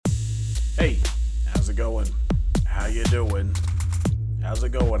Hey, how's it going? How you doing? How's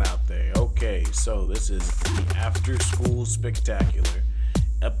it going out there? Okay, so this is the After School Spectacular,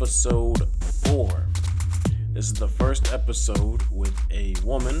 episode 4. This is the first episode with a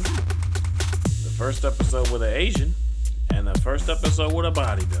woman, the first episode with an Asian, and the first episode with a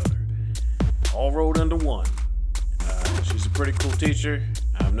bodybuilder. All rolled into one. She's a pretty cool teacher.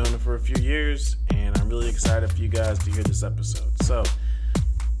 I've known her for a few years, and I'm really excited for you guys to hear this episode. So,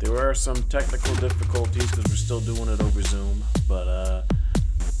 there are some technical difficulties because we're still doing it over Zoom, but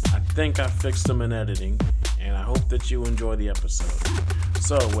I think I fixed them in editing, and I hope that you enjoy the episode.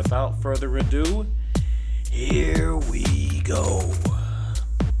 So, without further ado, here we go.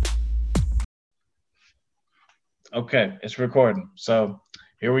 Okay, it's recording. So,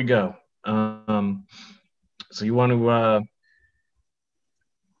 here we go. So you want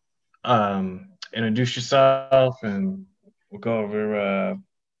to introduce yourself, and we'll go over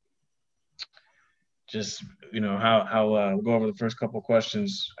just how we'll go over the first couple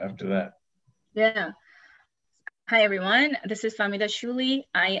questions after that. Yeah. Hi, everyone. This is Famida Shuli.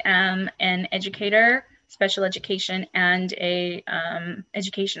 I am an educator, special education, and a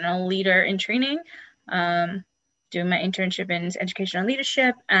educational leader in training. Doing my internship in educational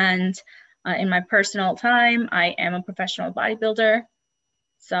leadership, and in my personal time, I am a professional bodybuilder.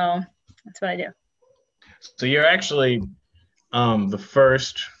 So that's what I do. So you're actually the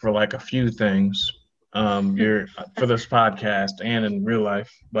first for like a few things. You're for this podcast and in real life,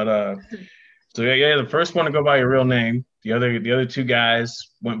 but so yeah, the first one to go by your real name. The other two guys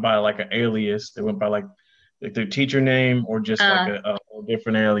went by like an alias. They went by like their teacher name or just like a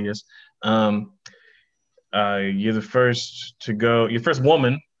different alias. You're the first to go. You're the first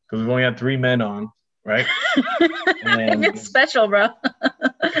woman because we've only had 3 men on, right? And it's special, bro.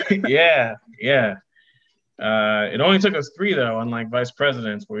 yeah. It only took us 3 though, unlike vice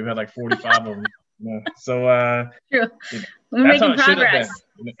presidents where we've had like 45 of them. Yeah. So True. We're making progress.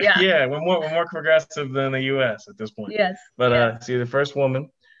 Yeah, we're more progressive than the U.S. at this point. Yes. But so you're the first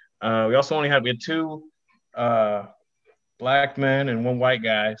woman. We had 2 black men and 1 white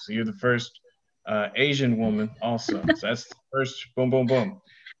guy. So you're the first Asian woman also. So that's the first boom, boom, boom.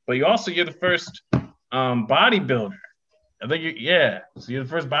 But you're the first bodybuilder. I think so you're the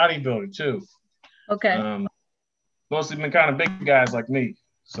first bodybuilder too. Okay. Mostly been kind of big guys like me.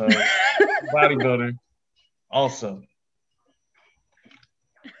 So bodybuilder also.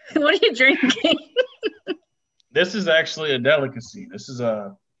 What are you drinking? This is actually a delicacy. It's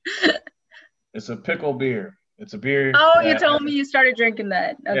a pickle beer. It's a beer. Oh, you told me you started drinking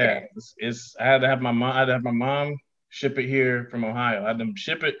that. Okay. Yeah, I had to have my mom ship it here from Ohio. I had them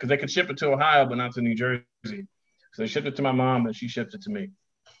ship it because they could ship it to Ohio, but not to New Jersey. So they shipped it to my mom, and she shipped it to me.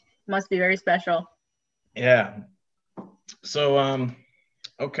 Must be very special. Yeah. So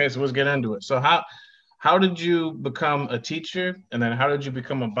okay, so let's get into it. So how did you become a teacher, and then how did you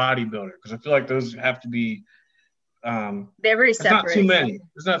become a bodybuilder? Because I feel like those have to be they're very separate.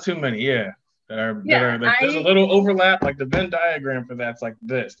 There's not too many. Yeah. There's a little overlap, like the Venn diagram for that's like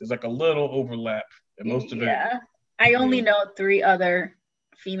this. There's like a little overlap in most of it. Yeah. I only know 3 other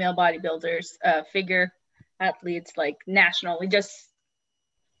female bodybuilders, figure athletes, like nationally, just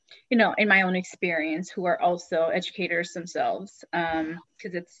in my own experience, who are also educators themselves,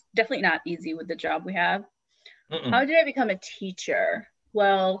 because it's definitely not easy with the job we have. How did I become a teacher?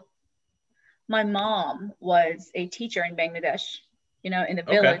 Well, my mom was a teacher in Bangladesh, in the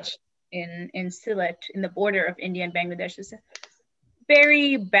village in Sylhet, in the border of India and Bangladesh. It's a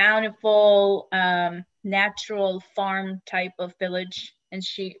very bountiful, natural farm type of village. And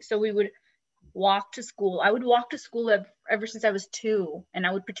so we would walk to school. I would walk to school ever since I was 2, and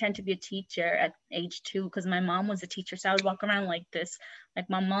I would pretend to be a teacher at age 2 because my mom was a teacher. So I would walk around like this, like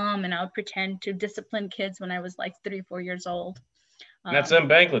my mom, and I would pretend to discipline kids when I was like 3, 4 years old. That's in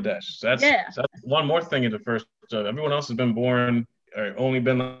Bangladesh. That's one more thing in the first. Everyone else has been born or only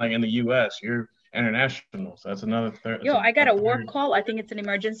been like in the U.S. You're international, so that's another third. Yo, I got a work call. I think it's an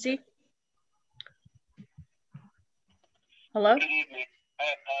emergency. Hello? Good evening. I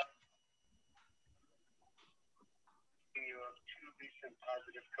have two recent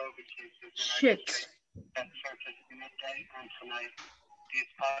positive COVID cases. Shit. That surfaced midday and tonight. These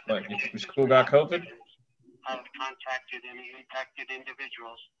What, positive your school got COVID? Have contacted any impacted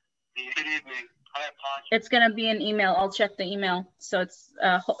individuals. Good evening. I apologize. It's gonna be an email. I'll check the email. So it's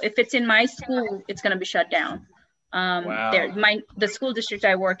if it's in my school, it's gonna be shut down. Wow. The school district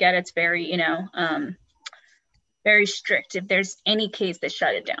I work at, it's very very strict. If there's any case, they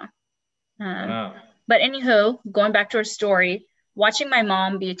shut it down. Wow. But anywho, going back to our story, watching my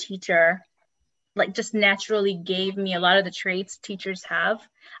mom be a teacher, like just naturally gave me a lot of the traits teachers have.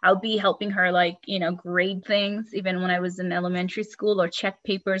 I'll be helping her like, grade things even when I was in elementary school, or check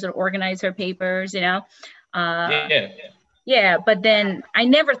papers or organize her papers, Yeah. Yeah, but then I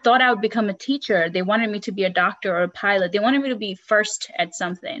never thought I would become a teacher. They wanted me to be a doctor or a pilot. They wanted me to be first at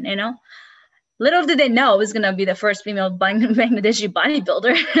something, Little did they know I was going to be the first female Bangladeshi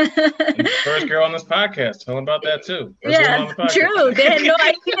bodybuilder. And first girl on this podcast. Tell them about that too. Yeah, true. They had no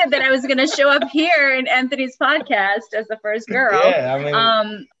idea that I was going to show up here in Anthony's podcast as the first girl. Yeah, I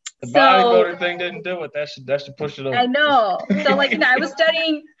mean, the bodybuilder thing didn't do it. That should push it over. I know. So like, I was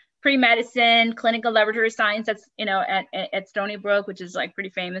studying pre-medicine, clinical laboratory science at Stony Brook, which is like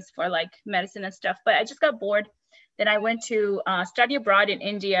pretty famous for like medicine and stuff. But I just got bored. Then I went to study abroad in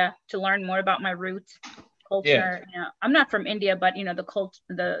India to learn more about my roots, culture. Yeah. I'm not from India, but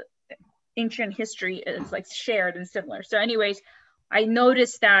the ancient history is like shared and similar. So anyways, I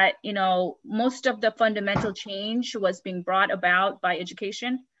noticed that, most of the fundamental change was being brought about by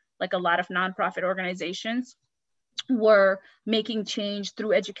education. Like a lot of nonprofit organizations were making change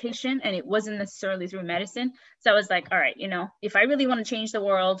through education, and it wasn't necessarily through medicine. So I was like, all right, if I really want to change the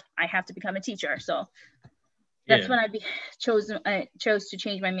world, I have to become a teacher. So that's when I chose to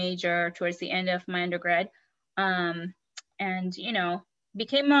change my major towards the end of my undergrad, and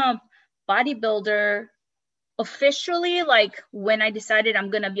became a bodybuilder officially, like when I decided I'm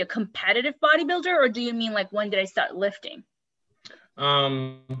gonna be a competitive bodybuilder, or do you mean like when did I start lifting?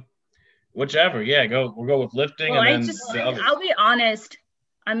 Whichever. Yeah, we'll go with lifting. Well, and then I'll be honest.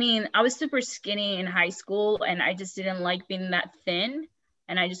 I mean, I was super skinny in high school, and I just didn't like being that thin.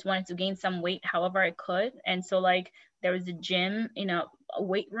 And I just wanted to gain some weight however I could. And so like there was a gym, a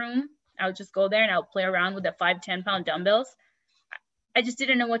weight room. I would just go there and I would play around with the 5-10 pound dumbbells. I just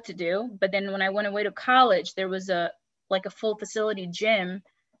didn't know what to do. But then when I went away to college, there was a full facility gym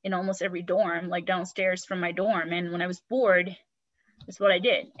in almost every dorm, like downstairs from my dorm. And when I was bored, that's what I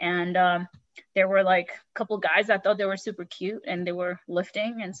did. And there were like a couple guys I thought they were super cute and they were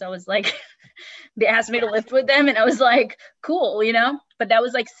lifting. And so I was like, they asked me to lift with them and I was like, cool, but that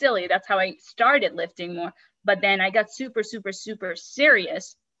was like silly. That's how I started lifting more. But then I got super, super, super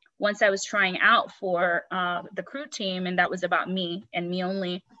serious once I was trying out for the crew team. And that was about me and me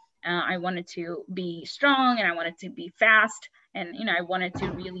only. I wanted to be strong and I wanted to be fast. And, I wanted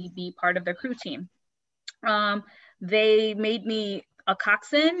to really be part of the crew team. They made me a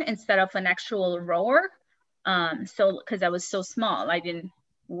coxswain instead of an actual rower. So because I was so small, I didn't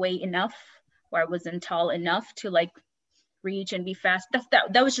weigh enough, or I wasn't tall enough to like reach and be fast.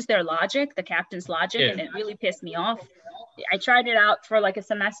 That was just their logic, the captain's logic. And it really pissed me off. I tried it out for like a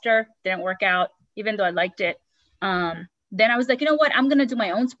semester, didn't work out, even though I liked it. Then I was like, you know what, I'm gonna do my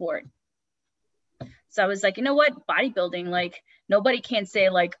own sport. So I was like, you know what, bodybuilding, like nobody can say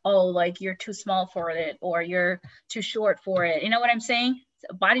like, oh, like you're too small for it or you're too short for it. You know what I'm saying?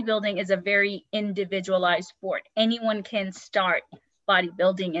 So bodybuilding is a very individualized sport. Anyone can start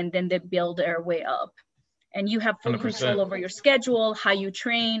bodybuilding and then they build their way up. And you have full 100%. Control over your schedule, how you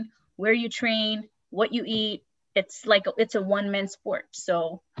train, where you train, what you eat. It's a one-man sport.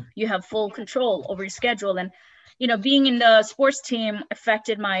 So you have full control over your schedule. And being in the sports team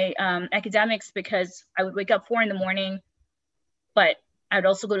affected my academics because I would wake up 4 a.m, but I'd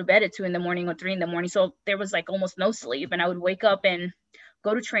also go to bed at 2 a.m. or 3 a.m. So there was like almost no sleep. And I would wake up and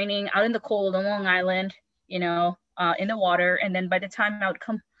go to training out in the cold on Long Island, in the water. And then by the time I would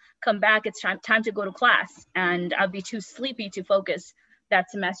come back, it's time to go to class. And I'd be too sleepy to focus that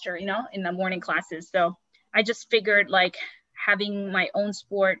semester, in the morning classes. So I just figured like having my own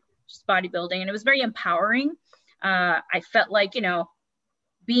sport, just bodybuilding, and it was very empowering. I felt like,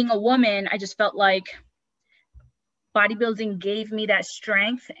 being a woman, I just felt like bodybuilding gave me that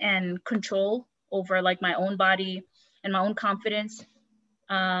strength and control over like my own body and my own confidence.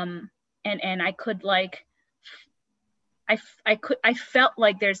 And I could like, I felt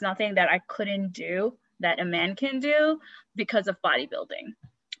like there's nothing that I couldn't do that a man can do because of bodybuilding.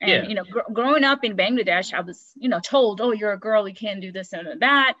 And, growing up in Bangladesh, I was, told, oh, you're a girl, you can't do this and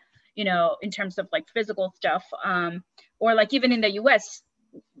that. In terms of like physical stuff, or like even in the US,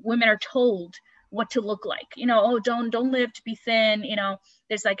 women are told what to look like, oh, don't lift, be thin,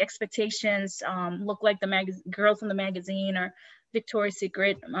 there's like expectations, look like the girls from the magazine or Victoria's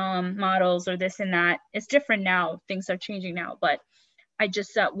Secret models or this and that. It's different now, things are changing now, but I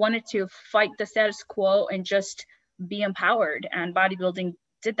just wanted to fight the status quo and just be empowered, and bodybuilding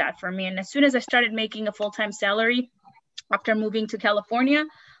did that for me. And as soon as I started making a full-time salary after moving to California,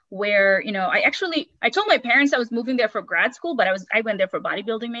 where, I told my parents I was moving there for grad school, but I went there for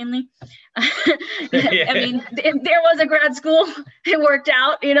bodybuilding mainly. I mean, there was a grad school. It worked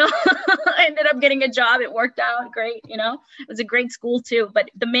out, I ended up getting a job. It worked out great, it was a great school too. But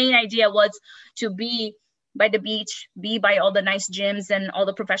the main idea was to be by the beach, be by all the nice gyms and all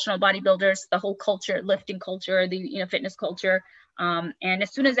the professional bodybuilders, the whole culture, lifting culture, the fitness culture. And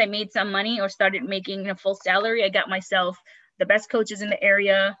as soon as I made some money or started making a full salary, I got myself the best coaches in the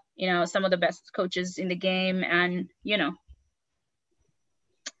area, some of the best coaches in the game. And,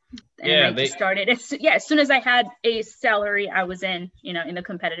 I started. As soon as I had a salary, I was in the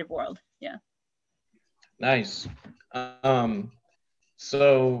competitive world. Yeah. Nice.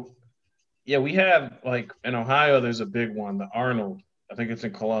 So yeah, we have like in Ohio, there's a big one, the Arnold. I think it's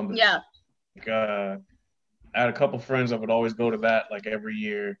in Columbus. Yeah. Like, I had a couple friends that would always go to that like every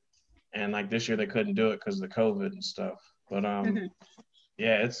year. And like this year they couldn't do it because of the COVID and stuff. But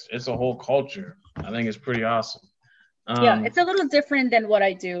yeah, it's a whole culture. I think it's pretty awesome. Yeah, it's a little different than what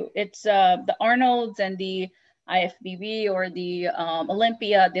I do. It's the Arnold's and the IFBB or the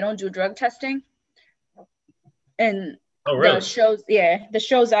Olympia. They don't do drug testing. And really? the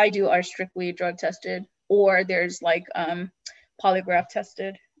shows I do are strictly drug tested, or there's like polygraph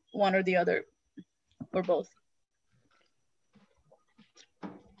tested, one or the other, or both.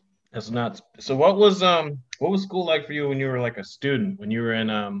 That's nuts. So what was school like for you when you were like a student? When you were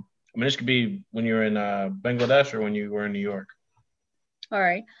in this could be when you were in Bangladesh or when you were in New York. All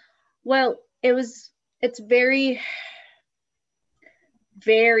right. Well, it's very,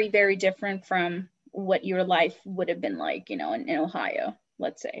 very, very different from what your life would have been like, in Ohio,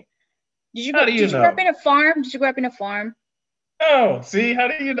 let's say. Did you grow up in a farm? Did you grow up in a farm? Oh, see, how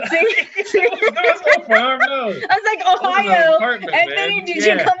do you know? There was no farm, no. I was like, Ohio. Anthony, did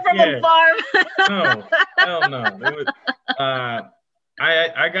you come from a farm? No, hell no.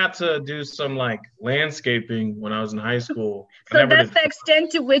 I got to do some like landscaping when I was in high school. So that's the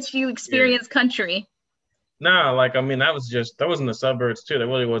extent to which you experience country. No, like, I mean, that was in the suburbs too. That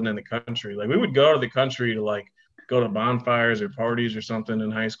really wasn't in the country. Like, we would go to the country to like go to bonfires or parties or something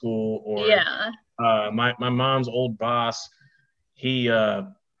in high school. Or my mom's old boss, he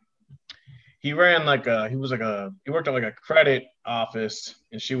ran like he worked at like a credit office,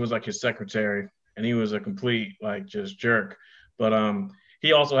 and she was like his secretary, and he was a complete like just jerk. But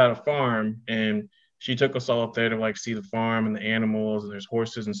he also had a farm, and she took us all up there to like see the farm and the animals, and there's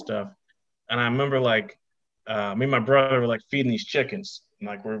horses and stuff. And I remember like me and my brother were like feeding these chickens, and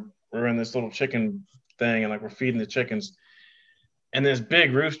like we're in this little chicken thing, and like we're feeding the chickens, and this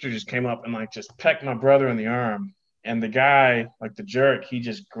big rooster just came up and like just pecked my brother in the arm. And the guy, like the jerk, he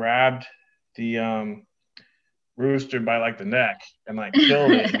just grabbed the rooster by like the neck and like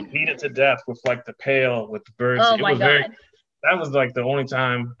killed it and beat it to death with like the pail with the birds. Oh my God. That was like the only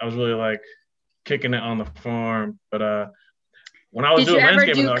time I was really like kicking it on the farm. But when I was doing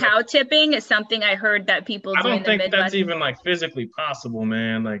landscaping, did you ever do cow tipping? Is something I heard that people do in the Midwest. I don't think that's even like physically possible,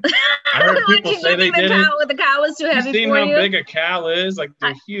 man. Like I heard people say they did it. The cow was too heavy for you. You've seen how big a cow is? Like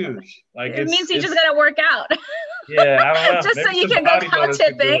they're huge. Like it means you just gotta work out. Yeah, I don't know. Just so you can go cow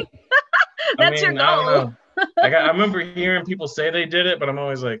tipping. That's your goal. I don't know. Like I remember hearing people say they did it, but I'm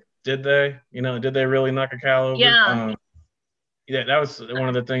always like, did they? Did they really knock a cow over? Yeah. Yeah, that was one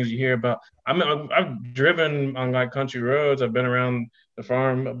of the things you hear about. I've driven on like country roads. I've been around the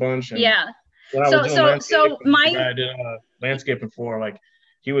farm a bunch. And yeah. So my guy I did landscaping for, like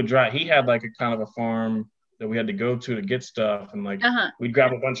he would drive. He had like a kind of a farm that we had to go to get stuff, and like we'd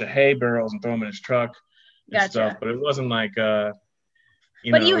grab a bunch of hay barrels and throw them in his truck and stuff. But it wasn't like But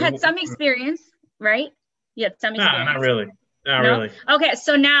you had some experience, right? You had some experience. Not really. Not really. Okay,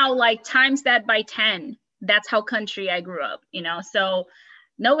 so now like times that by 10. That's how country I grew up, so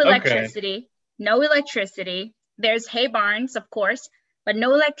no electricity, There's hay barns, of course, but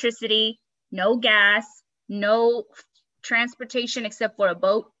no electricity, no gas, no transportation except for a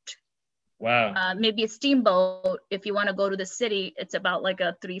boat. Wow. Maybe a steamboat. If you want to go to the city, it's about like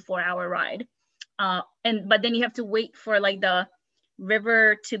a 3-4 hour ride. But then you have to wait for like the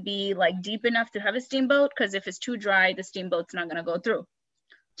river to be like deep enough to have a steamboat, because if it's too dry, the steamboat's not going to go through.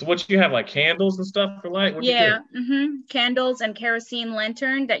 So what you have, like candles and stuff for light? Candles and kerosene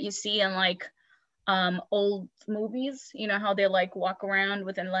lantern that you see in like old movies. You know how they like walk around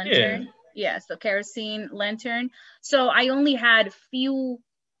with a lantern? Yeah, so kerosene lantern. So I only had few,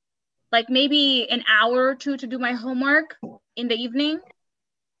 like maybe an hour or two to do my homework in the evening,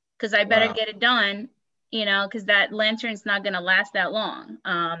 because I better get it done, because that lantern's not going to last that long.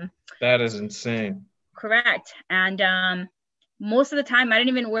 That is insane. Correct. And most of the time I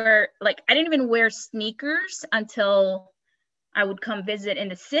didn't even wear sneakers until I would come visit in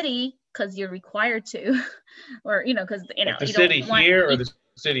the city because you're required to, or, because, Like the you city don't want, here or the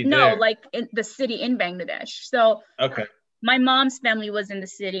city no, there? like in the city in Bangladesh. So Okay. my mom's family was in the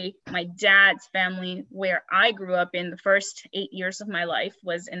city. My dad's family, where I grew up in the first 8 years of my life,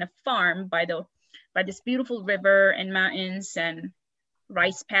 was in a farm by this beautiful river and mountains and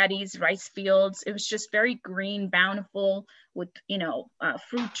rice paddies, rice fields. It was just very green, bountiful, with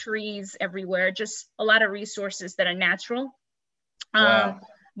fruit trees everywhere. Just a lot of resources that are natural, Wow.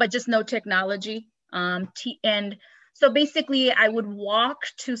 but just no technology. And so basically, I would walk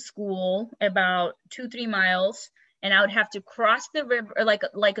to school about 2-3 miles, and I would have to cross the river, or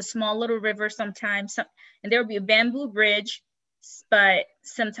like a small little river sometimes, and there would be a bamboo bridge, but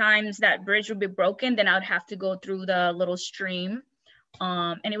sometimes that bridge would be broken. Then I would have to go through the little stream.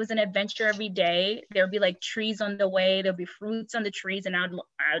 And it was an adventure every day. There would be like trees on the way. There'll be fruits on the trees, and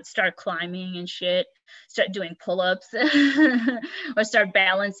I'd start climbing and shit, start doing pull-ups, or start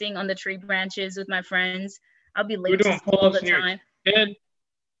balancing on the tree branches with my friends. I'll be You were late to doing school all pull-ups the when you were time. a kid?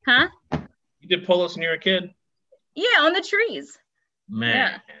 Huh? You did pull-ups when you were a kid? Yeah, on the trees.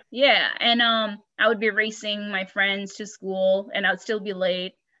 Man. Yeah. And I would be racing my friends to school, and I would still be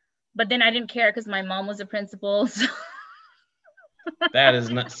late. But then I didn't care because my mom was a principal. So. That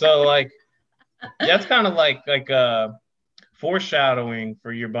is not so, like, that's kind of like foreshadowing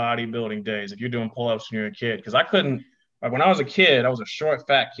for your bodybuilding days if you're doing pull-ups when you're a kid. Because I couldn't, like, when I was a kid, I was a short,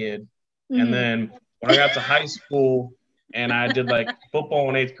 fat kid. Mhm. And then when I got to high school and I did like football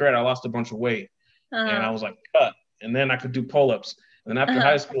in 8th grade, I lost a bunch of weight. And I was like, cut. And then I could do pull-ups. And then after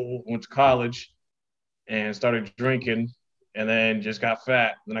high school, went to college and started drinking, and then just got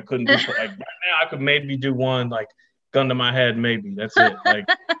fat. And I couldn't do, like, right now I could maybe do one, like, gun to my head, maybe. That's it. Like,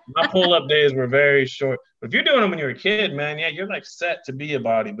 my pull-up days were very short. But if you're doing them when you're a kid, man, yeah, you're like set to be a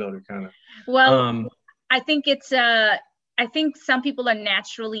bodybuilder, kind of. Well, I think I think some people are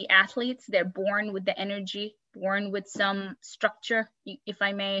naturally athletes. They're born with the energy, born with some structure, if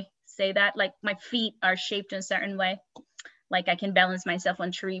I may say that. Like, my feet are shaped in a certain way. Like, I can balance myself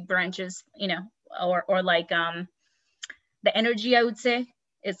on tree branches, or like the energy, I would say,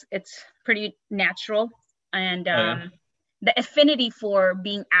 it's pretty natural. And the affinity for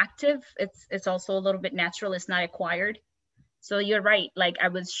being active, it's also a little bit natural. It's not acquired. So you're right. Like, I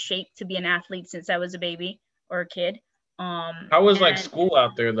was shaped to be an athlete since I was a baby or a kid. How was like school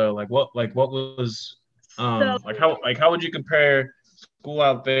out there though? Like what was how would you compare school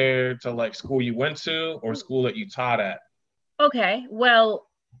out there to like school you went to or school that you taught at? Okay, well,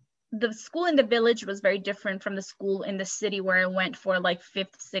 the school in the village was very different from the school in the city where I went for like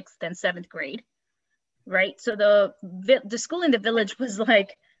 5th, 6th, and 7th grade. Right. So the school in the village was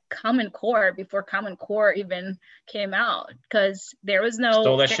like Common Core before Common Core even came out, because there was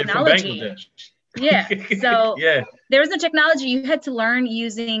no technology. Shit from Bangladesh. Yeah. So yeah, there was no technology. You had to learn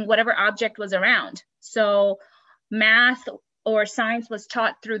using whatever object was around. So math or science was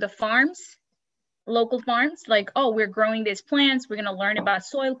taught through the farms, local farms. Like, oh, we're growing these plants. We're going to learn about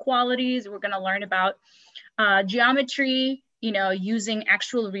soil qualities. We're going to learn about geometry, using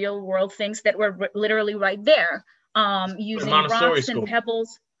actual real world things that were literally right there. Using rocks and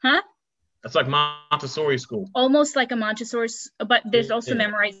pebbles. Huh? That's like Montessori school. Almost like a Montessori, but there's also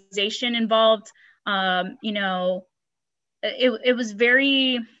memorization involved. It was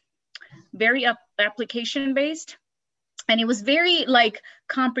very, very application based, and it was very like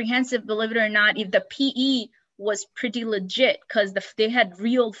comprehensive. Believe it or not, if the PE was pretty legit, because they had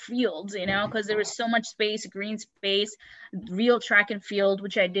real fields, because there was so much space, green space, real track and field,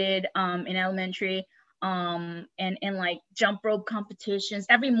 which I did in elementary. And like jump rope competitions.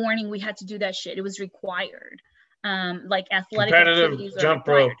 Every morning we had to do that shit. It was required. Like athletic competitive jump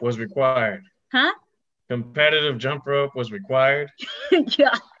rope was required. Huh? Competitive jump rope was required.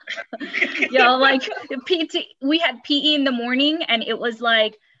 Yeah. Like PT, we had PE in the morning, and it was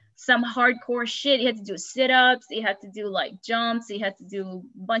like some hardcore shit. You had to do sit-ups, you had to do like jumps, you had to do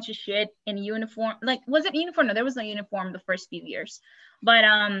a bunch of shit in uniform. Like, was it uniform? No, there was no uniform the first few years. But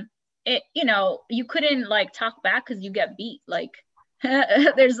it, you couldn't like talk back because you get beat. Like,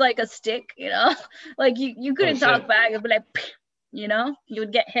 there's like a stick, like you couldn't talk back. It'd be like, you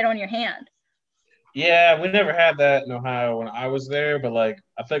would get hit on your hand. Yeah, we never had that in Ohio when I was there, but like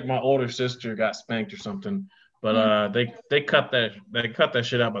I think my older sister got spanked or something. But they cut that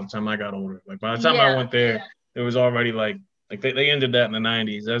shit out by the time I got older. Like by the time I went there, it was already like they ended that in the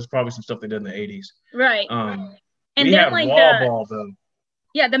 90s. That was probably some stuff they did in the 80s. Right. And we had like wall ball though.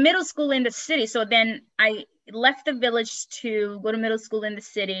 Yeah, the middle school in the city. So then I left the village to go to middle school in the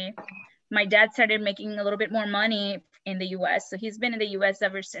city. My dad started making a little bit more money in the US. So he's been in the US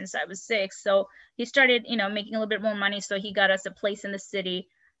ever since I was 6. So he started, making a little bit more money. So he got us a place in the city,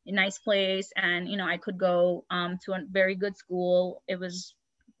 a nice place. And, I could go to a very good school. It was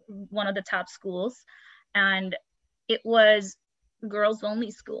one of the top schools. And it was girls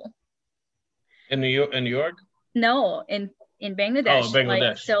only school. In New York? No, in Bangladesh. Oh,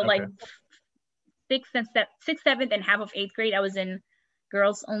 Bangladesh. Like 6th, 7th, and half of 8th grade, I was in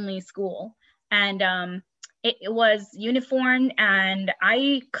girls only school. And it was uniform, and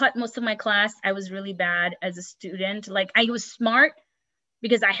I cut most of my class. I was really bad as a student. Like, I was smart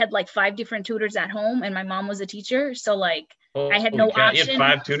because I had like 5 different tutors at home, and my mom was a teacher. So like I had no option. You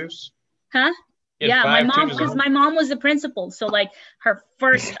had 5 tutors? Huh? Yeah, my mom, because my mom was the principal. So like her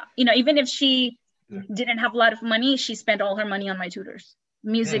first, even if she didn't have a lot of money, she spent all her money on my tutors.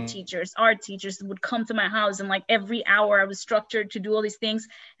 Music teachers, art teachers would come to my house, and like every hour I was structured to do all these things.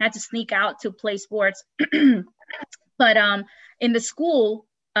 I had to sneak out to play sports. But in the school,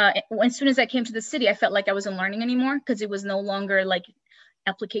 as soon as I came to the city, I felt like I wasn't learning anymore, because it was no longer like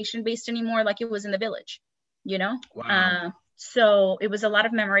application based anymore, like it was in the village, Wow. So it was a lot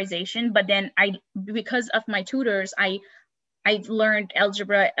of memorization. But then because of my tutors, I learned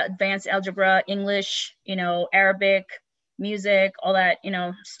algebra, advanced algebra, English, Arabic, music, all that,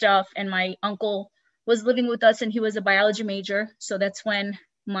 stuff. And my uncle was living with us, and he was a biology major. So that's when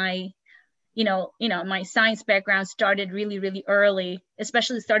my, my science background started really, really early,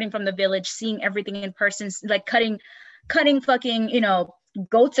 especially starting from the village, seeing everything in person, like cutting fucking,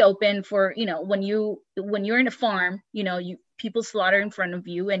 goats open for, when you're in a farm, people slaughter in front of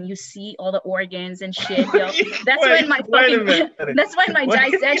you, and you see all the organs and shit. That's when my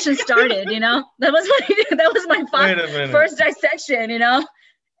dissection started. That was my first dissection.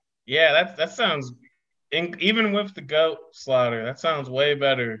 Yeah, that sounds, even with the goat slaughter, that sounds way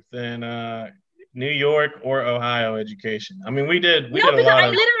better than New York or Ohio education. I mean, we did a lot of, I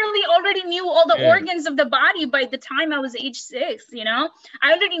literally already knew all the organs of the body by the time I was age 6, I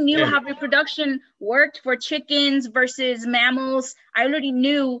already knew how reproduction worked for chickens versus mammals. I already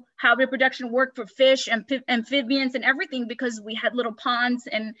knew how reproduction worked for fish and amphibians and everything, because we had little ponds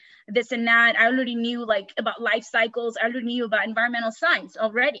and this and that. I already knew like about life cycles. I already knew about environmental science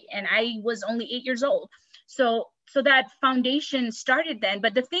already. And I was only 8 years old. So that foundation started then.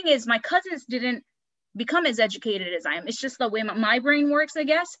 But the thing is, my cousins didn't become as educated as I am. It's just the way my brain works, I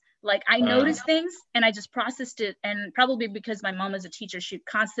guess. Like I noticed things and I just processed it. And probably because my mom is a teacher, she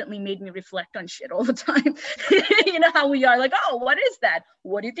constantly made me reflect on shit all the time. You know how we are, like, oh, what is that?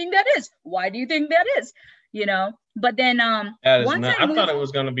 What do you think that is? Why do you think that is? But then I thought it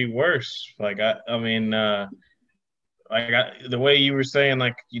was going to be worse. Like, the way you were saying,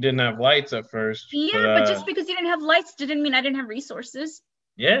 like, you didn't have lights at first. Yeah, but just because you didn't have lights didn't mean I didn't have resources.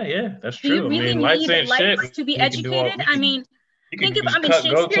 Yeah, that's true. Do you really need lights to be educated?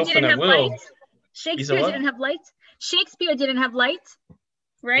 Shakespeare didn't have lights. Shakespeare didn't have lights,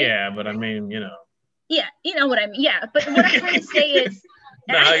 right? Yeah, but I mean, Yeah, you know what I mean. Yeah, but what I'm trying to say is,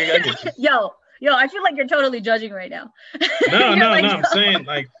 I get you. Yo, I feel like you're totally judging right now. No, I'm saying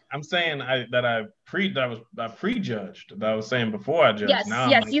that I prejudged. That I was saying before I judged.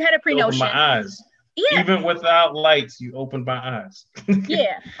 Yes, you had a pre-notion. My eyes. Yeah. Even without lights, you opened my eyes.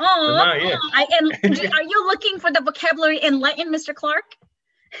 Yeah. Oh. Are you looking for the vocabulary enlightened, Mr. Clark?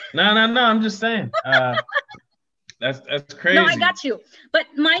 No. I'm just saying. That's crazy. No, I got you. But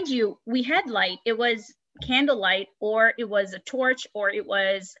mind you, we had light. It was candlelight, or it was a torch, or it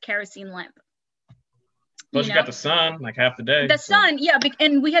was kerosene lamp. Plus, you got the sun like half the day. Sun, yeah,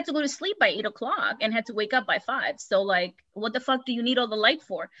 and we had to go to sleep by 8 o'clock and had to wake up by 5. So, like, what the fuck do you need all the light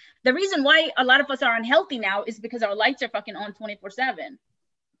for? The reason why a lot of us are unhealthy now is because our lights are fucking on 24/7.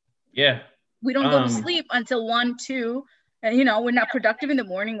 Yeah. We don't go to sleep until 1, 2, and we're not productive in the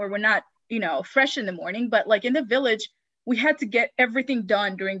morning, or we're not, fresh in the morning. But like in the village, we had to get everything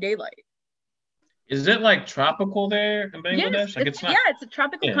done during daylight. Is it like tropical there in Bangladesh? Yes, it's a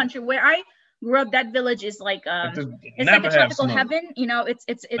tropical country where I grew up. That village is like it's like a tropical heaven.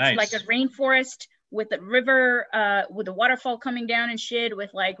 It's nice. Like a rainforest with a river, with a waterfall coming down and shit,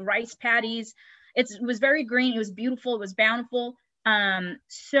 with like rice paddies. It was very green. It was beautiful. It was bountiful.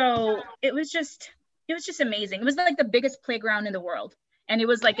 So it was just amazing. It was like the biggest playground in the world, and it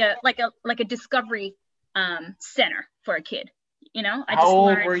was like a discovery center for a kid. How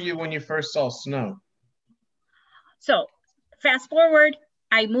old were you when you first saw snow? So fast forward,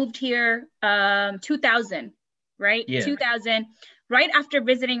 I moved here 2000, right? Yeah. 2000, right after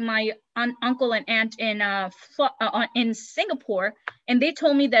visiting my uncle and aunt in Singapore, and they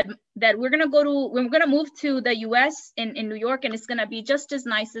told me that we're gonna move to the U.S. in New York, and it's gonna be just as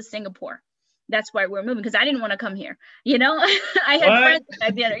nice as Singapore. That's why we're moving, because I didn't want to come here. You know, I had What? friends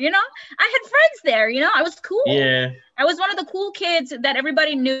that did it, you know, I had friends there, you know, I was cool. Yeah. I was one of the cool kids that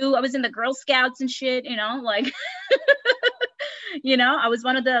everybody knew. I was in the Girl Scouts and shit, you know, like, you know, I was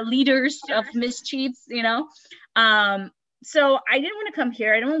one of the leaders of mischiefs, you know. So I didn't want to come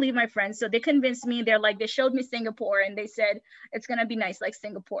here. I didn't want to leave my friends. So they convinced me. They're like, they showed me Singapore and they said, it's going to be nice like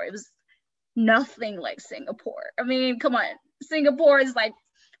Singapore. It was nothing like Singapore. I mean, come on. Singapore is like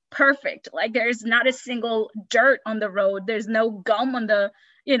perfect. Like there's not a single dirt on the road. There's no gum on the,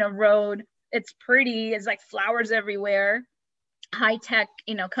 you know, road. It's pretty. It's like flowers everywhere. High tech,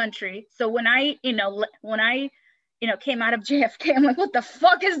 you know, country. So when I came out of JFK, I'm like, what the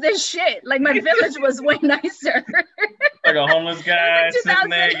fuck is this shit? Like my village was way nicer. Like a homeless guy Like sitting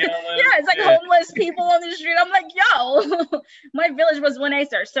there yelling. Yeah, it's like homeless people on the street. I'm like, yo, my village was way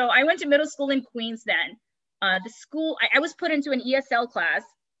nicer. So I went to middle school in Queens then. The school, I was put into an ESL class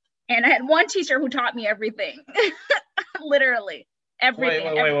and I had one teacher who taught me everything. Literally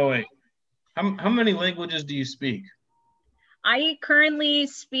everything. Wait. How many languages do you speak? I currently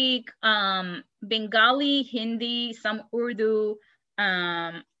speak Bengali, Hindi, some Urdu,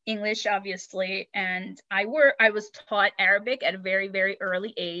 English, obviously, and I was taught Arabic at a very, very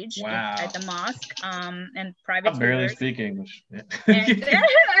early age. Wow. At the mosque and private. I barely speak English. And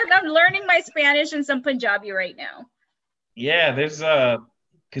I'm learning my Spanish and some Punjabi right now. Yeah, there's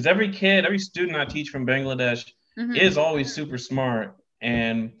because every student I teach from Bangladesh is always super smart,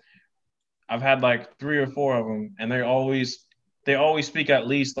 and I've had like 3 or 4 of them, and they always speak at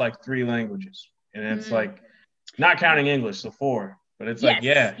least like 3 languages, and it's like not counting English, so 4. But it's like,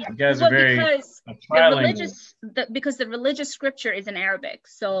 you guys are very because the religious scripture is in Arabic.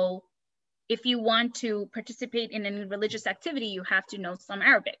 So if you want to participate in any religious activity, you have to know some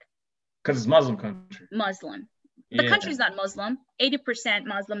Arabic. Because it's Muslim country. Muslim. The country's not Muslim. 80%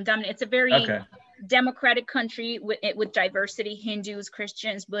 Muslim dominant. It's a very democratic country with diversity, Hindus,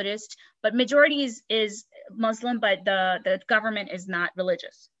 Christians, Buddhists, but majority is Muslim, but the government is not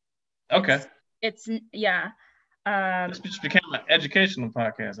religious. Okay. It's this just became an educational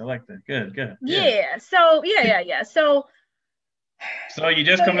podcast. I like that. Good. Yeah. So So you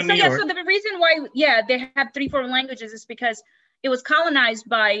just come to New York. So the reason why they have 3 foreign languages is because it was colonized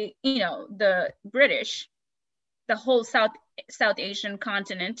by, you know, the British, the whole South Asian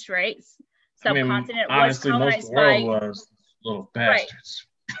continent, right? Subcontinent was colonized by was little bastards.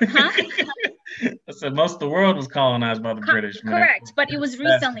 Right. I said most of the world was colonized by the British. Man. Correct, but it was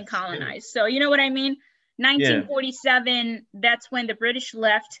recently colonized. So you know what I mean? 1947, that's when the British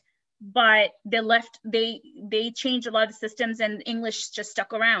left, but they changed a lot of systems and English just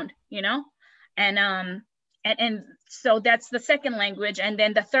stuck around, you know? And so that's the second language. And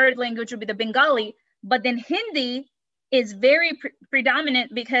then the third language would be the Bengali, but then Hindi is very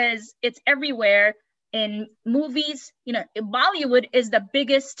predominant because it's everywhere in movies. You know, Bollywood is the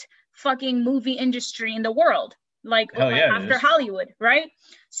biggest fucking movie industry in the world, like after Hollywood, right?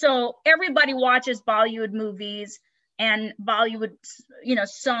 So everybody watches Bollywood movies, and Bollywood, you know,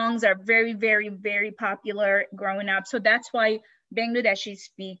 songs are very, very, very popular growing up. So that's why Bangladeshi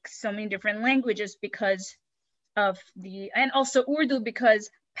speak so many different languages because of and also Urdu, because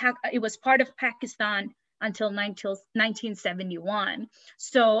it was part of Pakistan until 1971.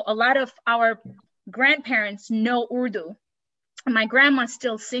 So a lot of our grandparents know Urdu. My grandma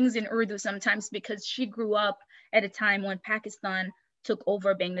still sings in Urdu sometimes because she grew up at a time when Pakistan took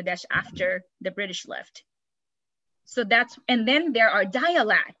over Bangladesh after the British left. So and then there are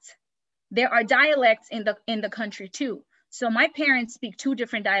dialects. There are dialects in the country too. So my parents speak 2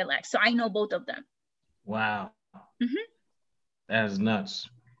 different dialects. So I know both of them. Wow. That is nuts.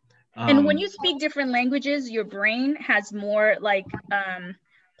 And when you speak different languages, your brain has more like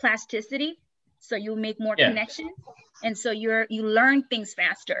plasticity. So you make more connections. And so you learn things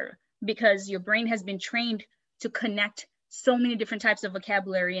faster because your brain has been trained to connect so many different types of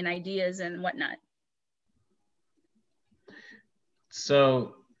vocabulary and ideas and whatnot.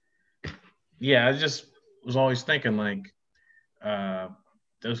 So, I just was always thinking like,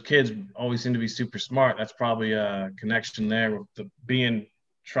 those kids always seem to be super smart. That's probably a connection there with being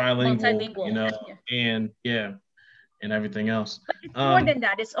trilingual, you know, and everything else. But it's more than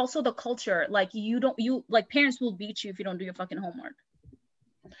that. It's also the culture. Like like parents will beat you if you don't do your fucking homework.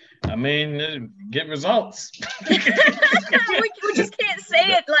 I mean, get results. we just can't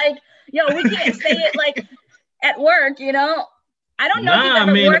say it like, we can't say it like at work, you know. I don't know if you've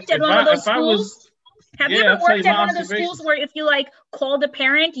ever worked at one of those schools. Have you ever worked at one of those schools where if you like called a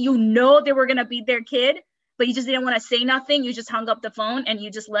parent, you know they were gonna beat their kid, but you just didn't want to say nothing, you just hung up the phone and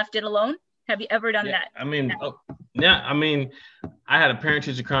you just left it alone? Have you ever done that? I mean, Yeah, I mean, I had a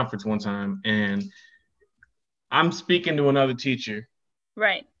parent-teacher conference one time, and I'm speaking to another teacher.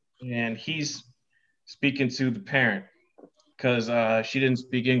 Right. And he's speaking to the parent because she didn't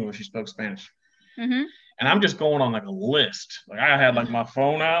speak English; she spoke Spanish. Mm-hmm. And I'm just going on like a list. Like I had like my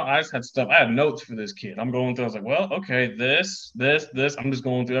phone out. I just had stuff. I had notes for this kid. I'm going through. I was like, well, okay, this. I'm just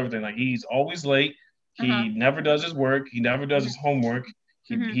going through everything. Like he's always late. He never does his work. He never does his homework.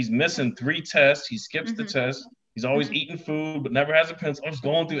 He's missing 3 tests. He skips the test. He's always eating food, but never has a pencil. I'm just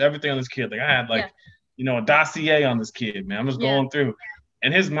going through everything on this kid. Like I had like, a dossier on this kid, man. I'm just going through.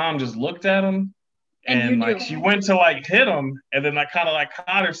 And his mom just looked at him and like she went to like hit him and then like kind of like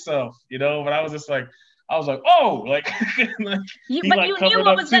caught herself, But I was just like, oh, like, but you knew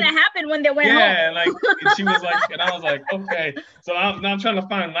what was going to happen when they went home. Yeah, like, and she was like, and I was like, okay. So now I'm trying to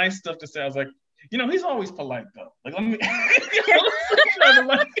find nice stuff to say. I was like, he's always polite though. Like, let me. And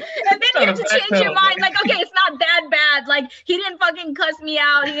then you have to change your mind. Like, okay, it's not that bad. Like, he didn't fucking cuss me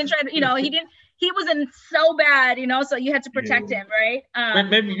out. He didn't try to, he wasn't so bad, so you had to protect him, right?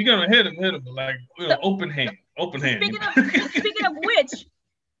 Maybe you're going to hit him, but like, open hand. Speaking of which,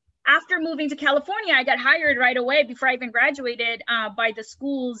 after moving to California, I got hired right away before I even graduated by the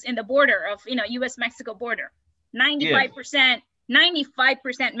schools in the border of, U.S.-Mexico border. 95%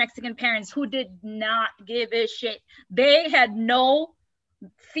 Mexican parents who did not give a shit. They had no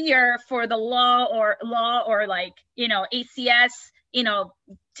fear for the law or like, ACS,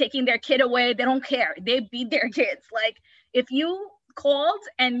 taking their kid away. They don't care. They beat their kids. Like if you called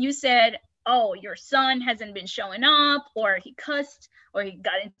and you said, oh, your son hasn't been showing up, or he cussed, or he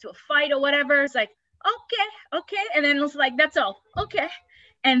got into a fight or whatever, it's like, okay. And then it's like, that's all. Okay.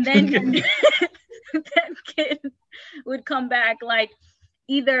 And then that kid would come back like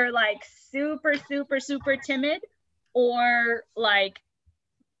either like super, super, super timid, or like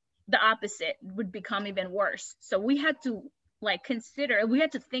the opposite would become even worse. So we had to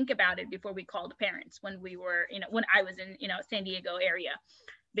think about it before we called parents when we were, when I was in, San Diego area,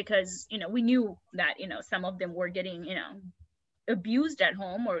 because, we knew that, some of them were getting, abused at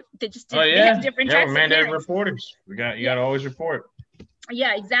home, or they just they have different types of mandated reporters. You got to always report.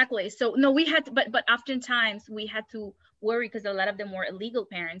 Yeah, exactly. So no, we had to, but oftentimes we had to worry because a lot of them were illegal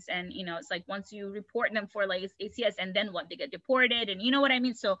parents, and it's like once you report them for like ACS, and then what, they get deported, and you know what I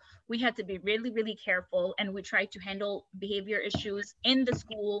mean. So we had to be really, really careful, and we tried to handle behavior issues in the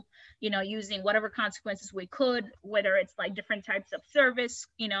school, using whatever consequences we could, whether it's like different types of service,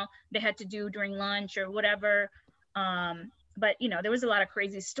 they had to do during lunch or whatever. But there was a lot of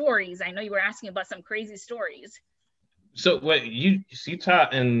crazy stories. I know you were asking about some crazy stories. So wait, you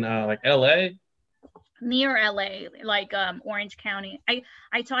taught in like LA? Near LA, like Orange County.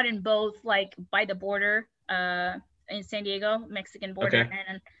 I taught in both, like by the border in San Diego, Mexican border,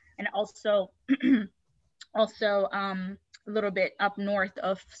 and also a little bit up north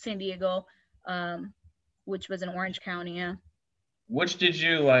of San Diego, which was in Orange County. Yeah. Which did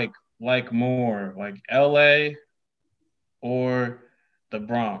you like more, like LA or the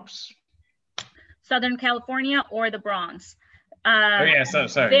Bronx? Southern California or the Bronx? Sorry.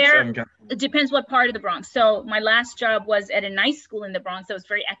 It depends what part of the Bronx. So my last job was at a nice school in the Bronx that was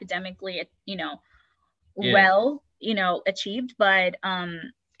very academically, well, achieved, but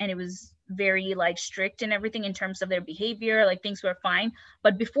and it was very like strict and everything in terms of their behavior, like things were fine.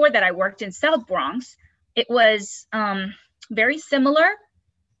 But before that, I worked in South Bronx. It was very similar,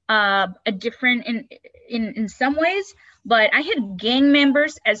 a different in some ways, but I had gang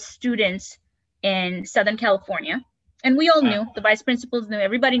members as students in Southern California. And we all knew, the vice principals knew,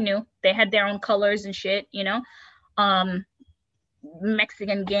 everybody knew. They had their own colors and shit,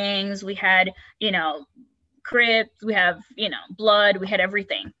 Mexican gangs, we had, Crips, we have, Blood, we had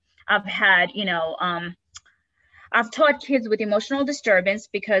everything. I've had, I've taught kids with emotional disturbance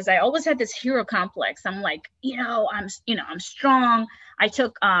because I always had this hero complex. I'm like, I'm strong. I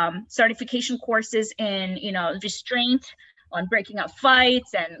took certification courses in, restraint, on breaking up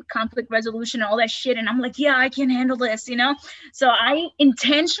fights and conflict resolution and all that shit. And I'm like, yeah, I can handle this, So I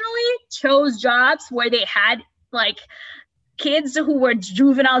intentionally chose jobs where they had like kids who were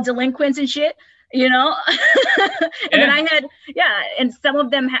juvenile delinquents and shit, And then I had, and some of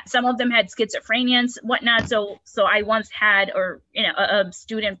them had schizophrenia and whatnot. So I once had, a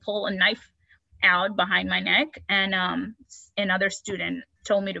student pull a knife out behind my neck, and another student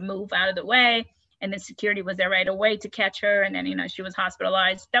told me to move out of the way. And then security was there right away to catch her. And then, she was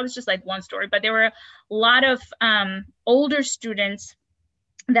hospitalized. That was just like one story. But there were a lot of older students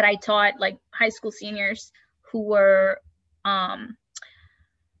that I taught, like high school seniors, who were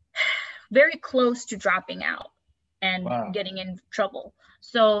very close to dropping out and getting in trouble.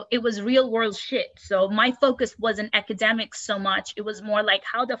 So it was real world shit. So my focus wasn't academics so much. It was more like,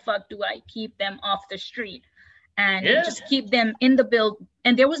 how the fuck do I keep them off the street and just keep them in the build?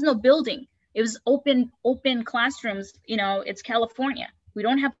 And there was no building. It was open classrooms. You know, it's California. We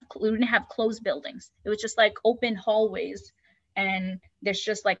didn't have closed buildings. It was just like open hallways, and there's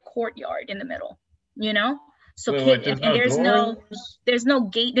just like courtyard in the middle, you know? So there's no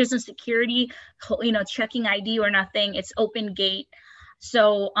gate, there's no security, you know, checking ID or nothing. It's open gate.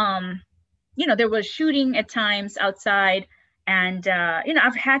 So, you know, there was shooting at times outside, and, you know,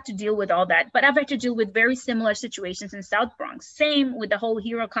 I've had to deal with all that, but I've had to deal with very similar situations in South Bronx. Same with the whole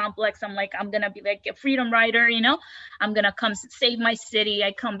hero complex. I'm like, I'm going to be like a freedom rider, you know, I'm going to come save my city.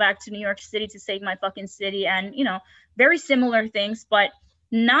 I come back to New York City to save my fucking city. And, you know, very similar things, but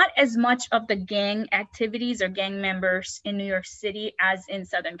not as much of the gang activities or gang members in New York City as in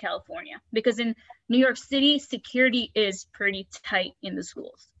Southern California. Because in New York City, security is pretty tight in the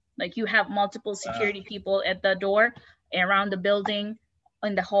schools. Like you have multiple security people at the door, around the building,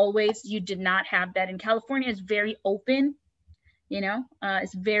 in the hallways. You did not have that. In California, it's very open, you know,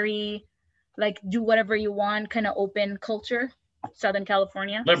 it's very like do whatever you want, kind of open culture, Southern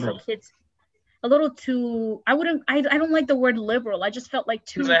California. Liberal. So kids, a little too, I don't like the word liberal. I just felt like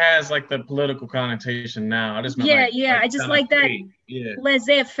too. Because it has like the political connotation now. I just meant I just like that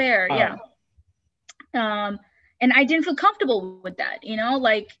laissez-faire. And I didn't feel comfortable with that, you know,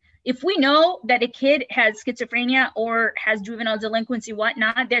 like if we know that a kid has schizophrenia or has juvenile delinquency,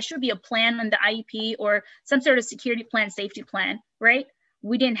 whatnot, there should be a plan on the IEP or some sort of security plan, safety plan, right?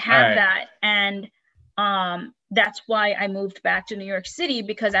 We didn't have that. And that's why I moved back to New York City,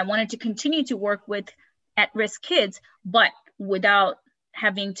 because I wanted to continue to work with at-risk kids, but without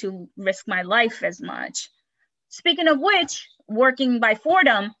having to risk my life as much. Speaking of which, working by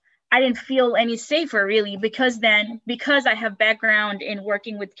Fordham, I didn't feel any safer really, because I have background in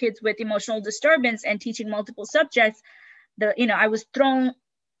working with kids with emotional disturbance and teaching multiple subjects, I was thrown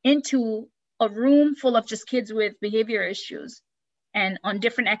into a room full of just kids with behavior issues and on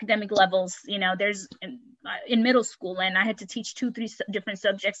different academic levels. You know, there's in middle school, and I had to teach 2-3 different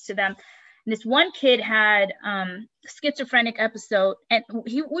subjects to them. And this one kid had schizophrenic episode, and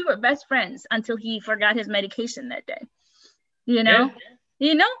we were best friends until he forgot his medication that day. You know,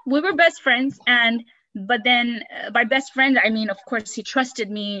 we were best friends. But then by best friend, I mean, of course, he trusted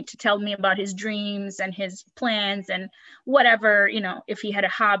me to tell me about his dreams and his plans and whatever, you know, if he had a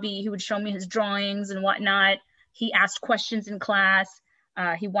hobby, he would show me his drawings and whatnot. He asked questions in class.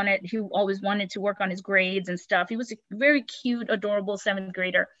 He always wanted to work on his grades and stuff. He was a very cute, adorable 7th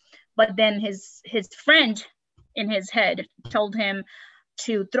grader. But then his friend in his head told him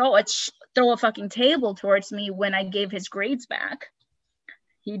to throw a fucking table towards me when I gave his grades back.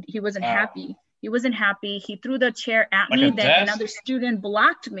 He wasn't happy. He wasn't happy. He threw the chair at me. Then another student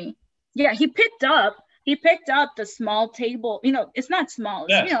blocked me. Yeah, he picked up the small table. You know, it's not small.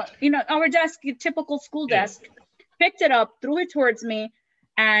 It's, you know, our desk, typical school desk. Picked it up, threw it towards me,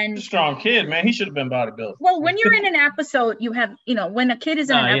 and a strong kid, man. He should have been bodybuilding. Well, when you're in an episode, you have, you know, when a kid is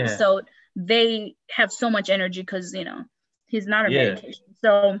in an episode, they have so much energy because, you know, he's not on medication.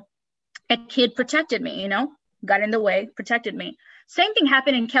 So a kid protected me, you know, got in the way, protected me. Same thing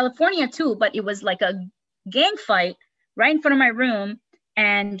happened in California too, but it was like a gang fight right in front of my room.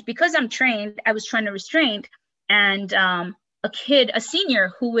 And because I'm trained, I was trying to restrain. And a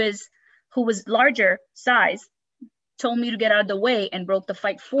senior who was larger size, told me to get out of the way and broke the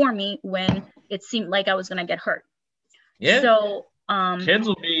fight for me when it seemed like I was going to get hurt. Yeah. So kids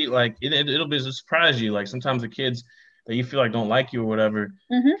will be like, it'll be a surprise you. Like sometimes the kids that you feel like don't like you or whatever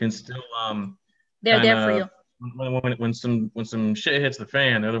can still they're there for you. When some shit hits the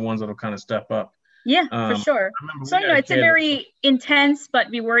fan, they're the ones that'll kind of step up. Yeah, for sure. So it's a very intense but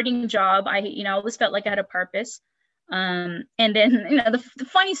rewarding job. I always felt like I had a purpose. And then, you know, the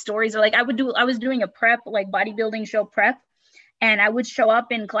funny stories are like, I was doing a prep, like bodybuilding show prep, and I would show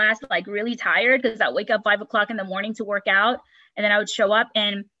up in class like really tired because I wake up 5 o'clock in the morning to work out. And then I would show up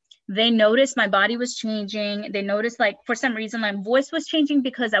and they noticed my body was changing. They noticed like for some reason my voice was changing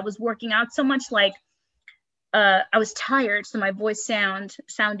because I was working out so much, like I was tired. So my voice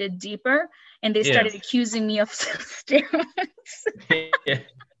sounded deeper, and they started accusing me of steroids.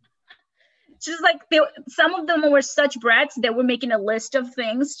 Just like some of them were such brats that were making a list of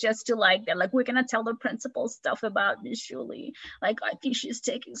things just to they're like, we're gonna tell the principal stuff about Miss Julie. Like, I think she's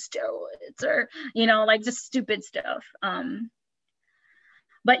taking steroids, or you know, like just stupid stuff.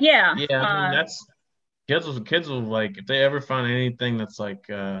 But I mean, that's kids will like, if they ever find anything that's like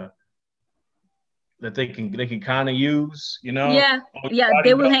that they can kind of use, you know. Yeah, yeah,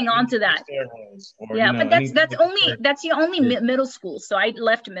 they will hang on to that. Or, yeah, you know, but that's the only yeah. middle school. So I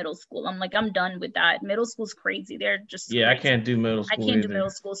left middle school. I'm like, I'm done with that. Middle school's crazy. They're just yeah. crazy. I can't do middle school. I can't either. do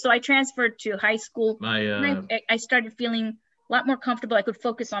middle school. So I transferred to high school. And I started feeling a lot more comfortable. I could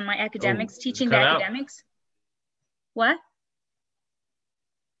focus on my academics, teaching the academics. Out. What?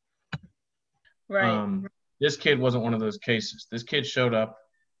 Right. This kid wasn't one of those cases. This kid showed up.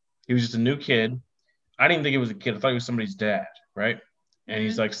 He was just a new kid. I didn't think it was a kid. I thought he was somebody's dad, right? And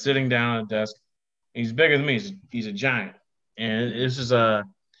he's like sitting down at a desk. He's bigger than me. He's a giant. And this is I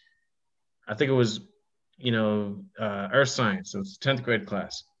think it was, you know, earth science. So it's 10th grade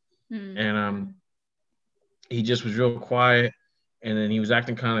class. And he just was real quiet. And then he was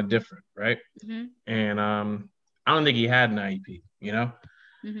acting kind of different, right? And I don't think he had an IEP, you know?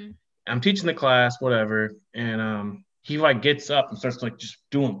 I'm teaching the class, whatever. And he like gets up and starts like just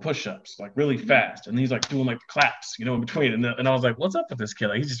doing push-ups like really fast, and he's like doing like the claps, you know, in between. And I was like, "What's up with this kid?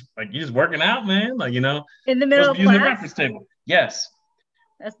 Like he's just working out, man. Like, you know, in the middle of using the reference table." Yes,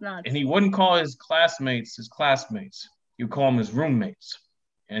 that's nuts. And he wouldn't call his classmates. He would call them his roommates,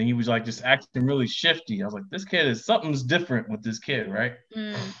 and he was like just acting really shifty. I was like, "This kid is something's different with this kid, right?"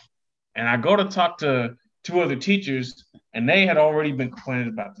 And I go to talk to 2 other teachers, and they had already been complaining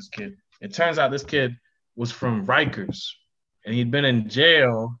about this kid. It turns out this kid was from Rikers, and he'd been in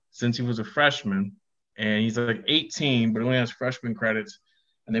jail since he was a freshman, and he's like 18, but only has freshman credits.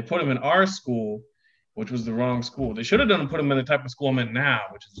 And they put him in our school, which was the wrong school. They should have put him in the type of school I'm in now,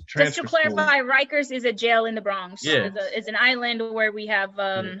 which is a transfer school. Just to clarify, school. Rikers is a jail in the Bronx. Yeah. It's an island where we have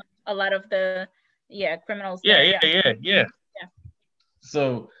a lot of the criminals. Yeah.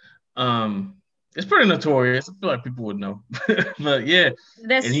 So it's pretty notorious. I feel like people would know. But yeah.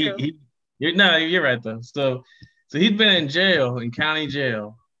 That's true. You're right though. So he's been in jail, in county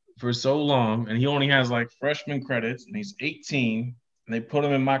jail, for so long, and he only has like freshman credits, and he's 18. And they put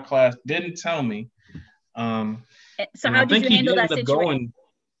him in my class. Didn't tell me. So how did you handle that situation?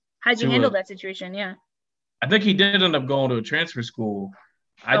 How'd you handle that situation? Yeah. I think he did end up going to a transfer school.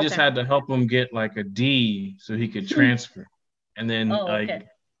 I just had to help him get like a D so he could transfer, and then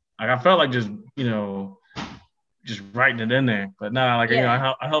I felt like just, you know, just writing it in there. But you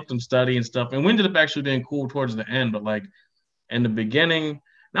know, I helped him study and stuff. And we ended up actually being cool towards the end. But like in the beginning,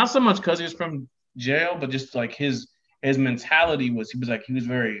 not so much because he was from jail, but just like his mentality was, he was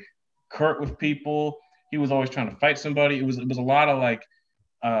very curt with people. He was always trying to fight somebody. It was a lot of like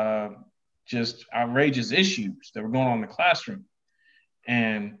just outrageous issues that were going on in the classroom.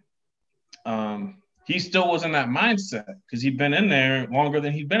 And he still was in that mindset because he'd been in there longer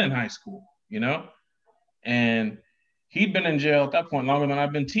than he'd been in high school, you know? And he'd been in jail at that point longer than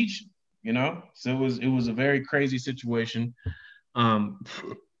I've been teaching, you know? So it was a very crazy situation.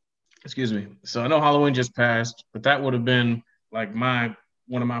 Excuse me. So I know Halloween just passed, but that would have been like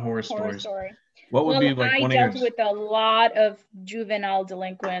one of my horror stories. What would be like one of yours? I dealt with a lot of juvenile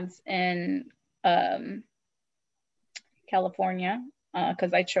delinquents in California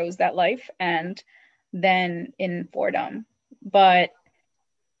because I chose that life, and then in Fordham. But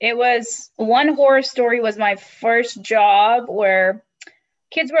it was one horror story was my first job where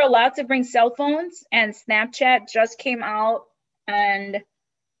kids were allowed to bring cell phones, and Snapchat just came out, and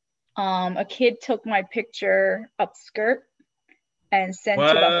a kid took my picture upskirt and sent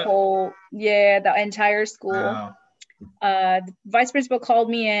to the entire school. Wow. The vice principal called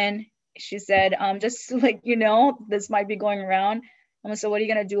me in. She said, just like, you know, this might be going around. So what are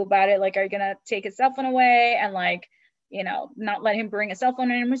you going to do about it? Like, are you going to take his cell phone away and like, you know, not let him bring a cell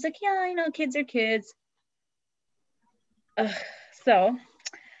phone in? And he's like, yeah, you know, kids are kids. Then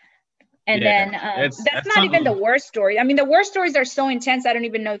that's not even the worst story. I mean, the worst stories are so intense. I don't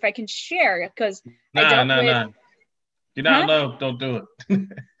even know if I can share because Nah. You're not allowed. Don't do it.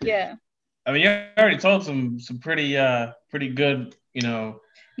 Yeah. I mean, you already told some pretty good, you know.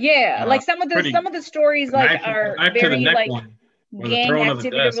 Yeah, like some of the stories like are very like gang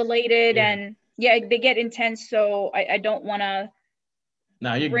activity related, and they get intense. So I don't want to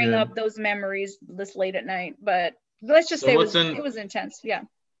bring up those memories this late at night. But let's just say it was intense. Yeah.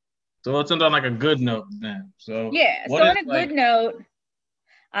 So let's end on like a good note now. So on a good note,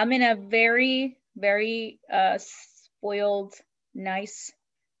 I'm in a very, very spoiled, nice,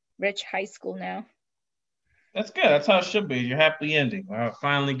 rich high school now. That's good. That's how it should be. You're happily ending. Well, it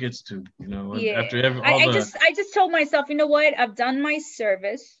finally gets to, you know, after I just told myself, you know what? I've done my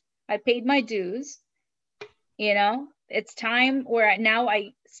service. I paid my dues. You know, it's time where now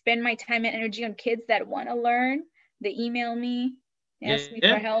I spend my time and energy on kids that want to learn. They email me, ask me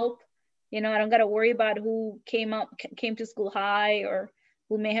for help. You know, I don't got to worry about who came to school high or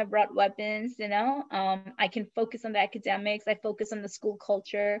who may have brought weapons, you know. I can focus on the academics. I focus on the school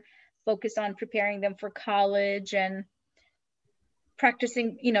culture, focus on preparing them for college and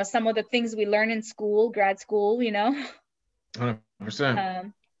practicing, you know, some of the things we learn in school, grad school, you know.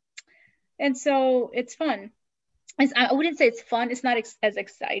 100%. And so it's fun. I wouldn't say it's fun. It's not as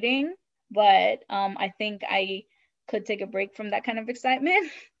exciting, but I think I could take a break from that kind of excitement.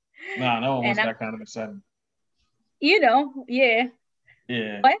 No one wants that kind of excitement. You know, yeah.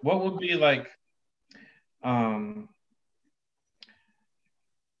 Yeah. What would be like,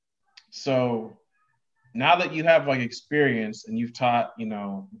 so now that you have like experience and you've taught, you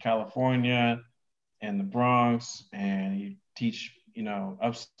know, in California and the Bronx, and you teach, you know,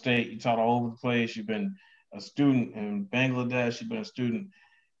 upstate, you taught all over the place. You've been a student in Bangladesh, you've been a student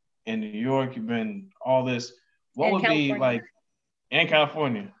in New York, you've been all this. What would be like in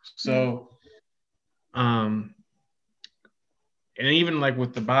California? So, and even like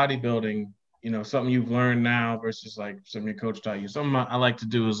with the bodybuilding, you know, something you've learned now versus like something your coach taught you. Something I like to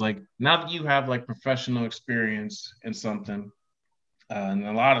do is like, now that you have like professional experience in something, and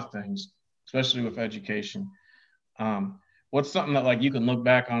a lot of things, especially with education, what's something that like you can look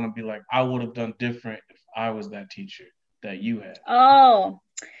back on and be like, I would have done different if I was that teacher that you had? Oh,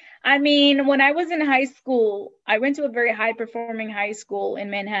 I mean, when I was in high school, I went to a very high performing high school in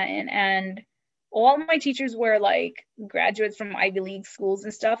Manhattan, and all my teachers were like graduates from Ivy League schools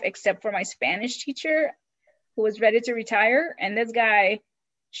and stuff, except for my Spanish teacher who was ready to retire. And this guy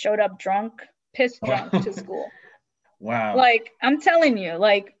showed up drunk, pissed drunk to school. Wow. Like, I'm telling you,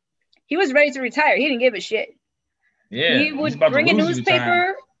 like, he was ready to retire. He didn't give a shit. Yeah. He would bring a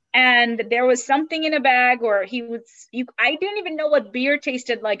newspaper and there was something in a bag, or I didn't even know what beer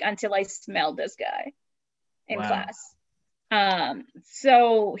tasted like until I smelled this guy in class.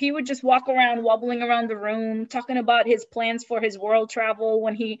 So he would just walk around, wobbling around the room, talking about his plans for his world travel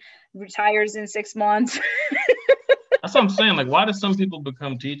when he retires in 6 months. That's what I'm saying. Like, why do some people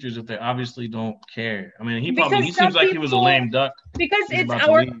become teachers if they obviously don't care? I mean, he seems like he was a lame duck. Because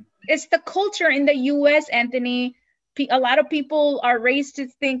it's the culture in the US, Anthony. A lot of people are raised to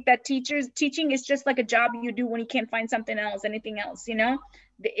think that teaching is just like a job you do when you can't find something else, anything else, you know.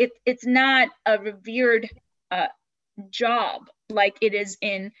 It's not a revered job like it is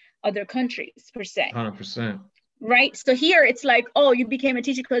in other countries per se. 100%. Right. So here it's like, oh, you became a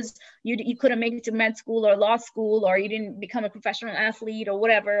teacher because you couldn't make it to med school or law school, or you didn't become a professional athlete or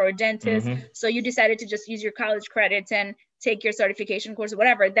whatever, or dentist. So you decided to just use your college credits and take your certification course or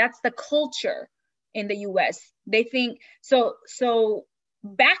whatever. That's the culture in the US. They think so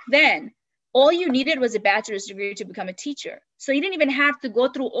back then, all you needed was a bachelor's degree to become a teacher. So you didn't even have to go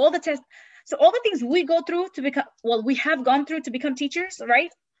through all the tests. So all the things we go through to become, we have gone through to become teachers,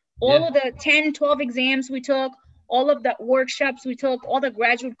 right? All of the 10, 12 exams we took, all of the workshops we took, all the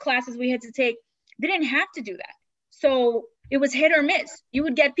graduate classes we had to take, they didn't have to do that. So it was hit or miss. You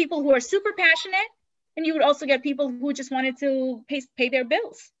would get people who are super passionate, and you would also get people who just wanted to pay their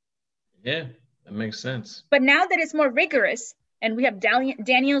bills. Yeah, that makes sense. But now that it's more rigorous, and we have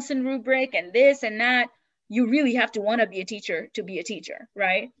Danielson rubric and this and that, you really have to want to be a teacher to be a teacher,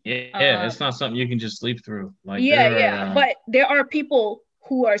 right? Yeah, it's not something you can just sleep through. Like, but there are people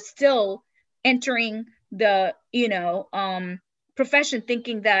who are still entering the profession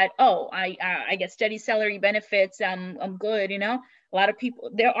thinking that, oh, I get steady salary benefits, I'm good, you know. A lot of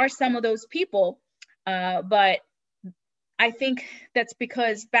people, there are some of those people, but I think that's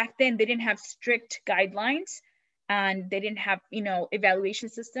because back then they didn't have strict guidelines, and they didn't have, evaluation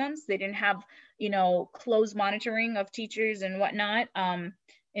systems. They didn't have, close monitoring of teachers and whatnot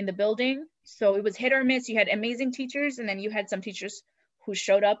in the building. So it was hit or miss. You had amazing teachers, and then you had some teachers who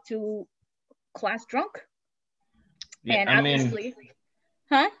showed up to class drunk. Yeah, and obviously,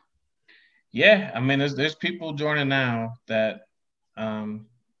 Yeah, I mean, there's people joining now that, well,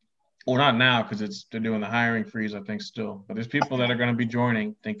 not now because they're doing the hiring freeze, I think, still. But there's people that are going to be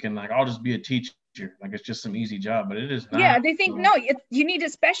joining thinking like, I'll just be a teacher, like it's just some easy job, but it is not. Yeah, they think no, you need a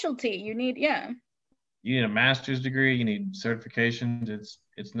specialty. You need You need a master's degree. You need certifications.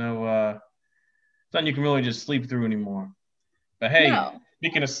 It's no something you can really just sleep through anymore. But hey,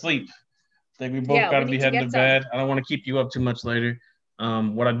 speaking of sleep, I think we both got to be heading to bed. I don't want to keep you up too much later.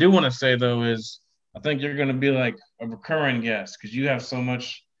 What I do want to say though is I think you're going to be like a recurring guest because you have so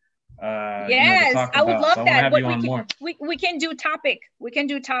much. Yes, I would love that. We can do topic. We can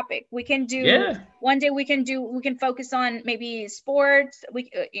do one day. We can focus on maybe sports.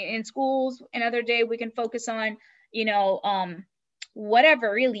 In schools. Another day we can focus on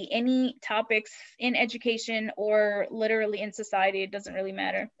whatever, really, any topics in education or literally in society. It doesn't really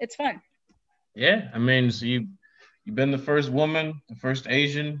matter. It's fun. Yeah, I mean, so You've been the first woman, the first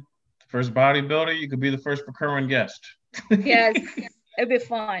Asian, the first bodybuilder. You could be the first recurring guest. Yes, it'd be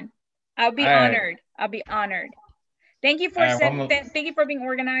fun. I'll be honored. I'll be honored. Thank you for thank you for being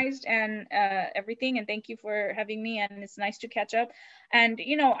organized and everything, and thank you for having me. And it's nice to catch up. And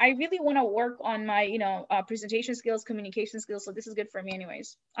I really want to work on my presentation skills, communication skills. So this is good for me,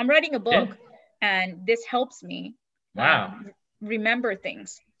 anyways. I'm writing a book, and this helps me. Remember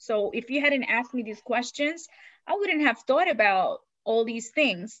things. So if you hadn't asked me these questions, I wouldn't have thought about all these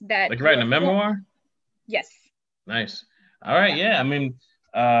things that. Like writing a memoir? Yes. Nice. All right. Yeah. I mean,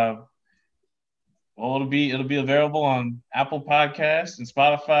 well, it'll be available on Apple Podcasts and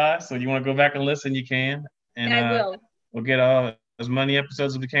Spotify. So you want to go back and listen, you can. And I will. We'll get as many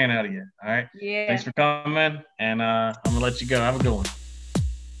episodes as we can out of you. All right. Yeah. Thanks for coming, and I'm gonna let you go. Have a good one.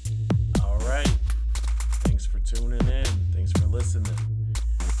 All right. Thanks for tuning in. Thanks for listening.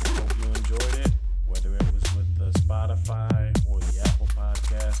 I hope you enjoyed it, whether it was with the Spotify or the Apple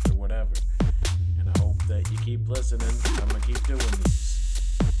Podcast or whatever. And I hope that you keep listening. I'm gonna keep doing these.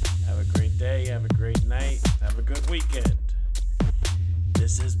 Have a great day, have a great night, have a good weekend.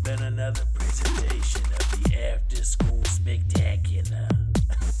 This has been another presentation of the After School Spectacular.